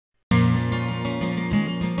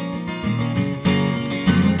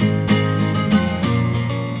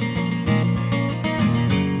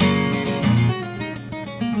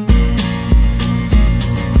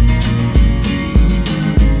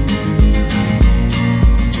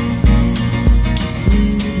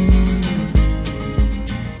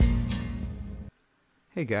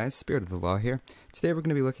Hey guys, Spirit of the Law here. Today we're going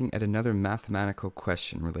to be looking at another mathematical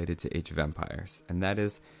question related to Age of Empires, and that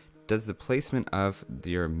is, does the placement of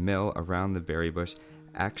your mill around the berry bush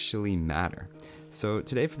actually matter? So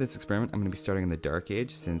today for this experiment I'm going to be starting in the Dark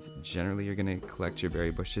Age, since generally you're going to collect your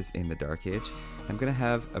berry bushes in the Dark Age. I'm going to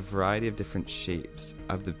have a variety of different shapes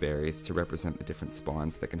of the berries to represent the different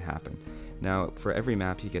spawns that can happen. Now for every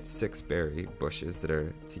map you get 6 berry bushes that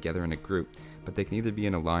are together in a group, but they can either be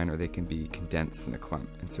in a line or they can be condensed in a clump,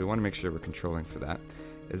 and so we want to make sure we're controlling for that.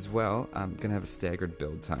 As well, I'm going to have a staggered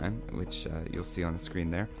build time, which you'll see on the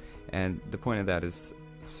screen there, and the point of that is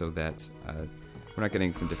so that we're not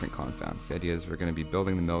getting some different confounds. The idea is we're going to be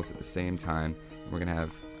building the mills at the same time, and we're going to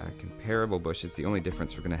have comparable bushes. The only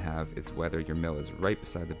difference we're going to have is whether your mill is right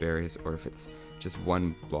beside the berries or if it's just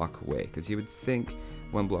 1 block away, because you would think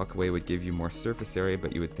 1 block away would give you more surface area,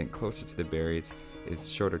 but you would think closer to the berries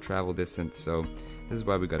is shorter travel distance. So this is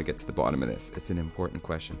why we got to get to the bottom of this. It's an important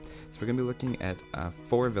question. So we're going to be looking at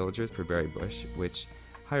 4 villagers per berry bush, which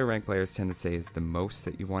higher rank players tend to say is the most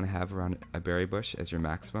that you want to have around a berry bush as your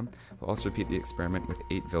maximum. We'll also repeat the experiment with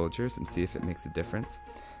 8 villagers and see if it makes a difference.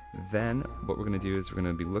 Then what we're going to do is we're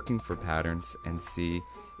going to be looking for patterns and see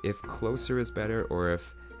if closer is better or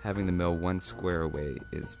if having the mill 1 square away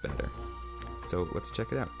is better. So let's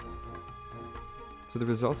check it out. So the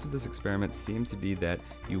results of this experiment seem to be that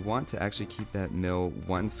you want to actually keep that mill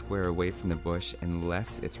 1 square away from the bush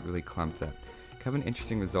unless it's really clumped up. Kind of an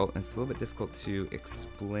interesting result, and it's a little bit difficult to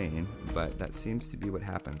explain, but that seems to be what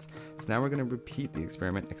happens. So now we're going to repeat the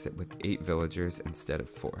experiment, except with 8 villagers instead of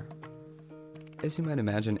 4. As you might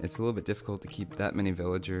imagine, it's a little bit difficult to keep that many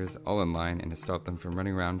villagers all in line and to stop them from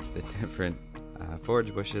running around to the different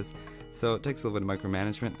forage bushes. So it takes a little bit of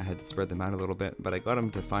micromanagement. I had to spread them out a little bit, but I got them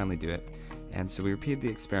to finally do it. And so we repeated the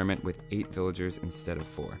experiment with 8 villagers instead of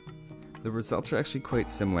 4. The results are actually quite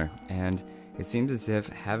similar, and it seems as if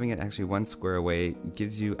having it actually 1 square away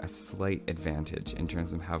gives you a slight advantage in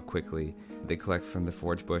terms of how quickly they collect from the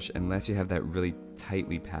forage bush, unless you have that really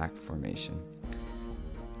tightly packed formation.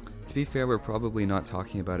 To be fair, we're probably not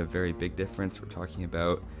talking about a very big difference. We're talking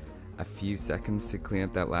about a few seconds to clean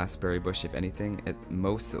up that last berry bush, if anything. At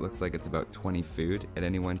most, it looks like it's about 20 food at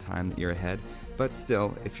any one time that you're ahead. But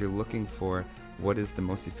still, if you're looking for what is the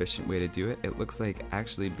most efficient way to do it, it looks like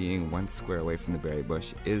actually being 1 square away from the berry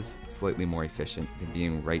bush is slightly more efficient than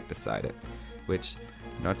being right beside it. Which,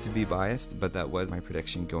 not to be biased, but that was my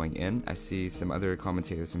prediction going in. I see some other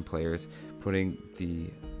commentators and players putting the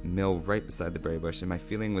mill right beside the berry bush, and my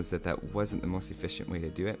feeling was that that wasn't the most efficient way to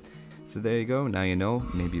do it. So there you go, now you know.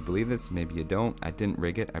 Maybe you believe this, maybe you don't. I didn't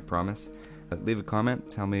rig it, I promise. But leave a comment,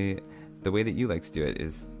 tell me the way that you like to do it.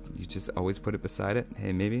 Is you just always put it beside it?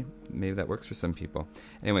 Hey, maybe that works for some people.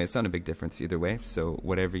 Anyway, it's not a big difference either way, so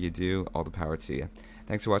whatever you do, all the power to you.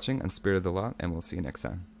 Thanks for watching. I'm Spirit of the Law, and we'll see you next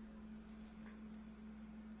time.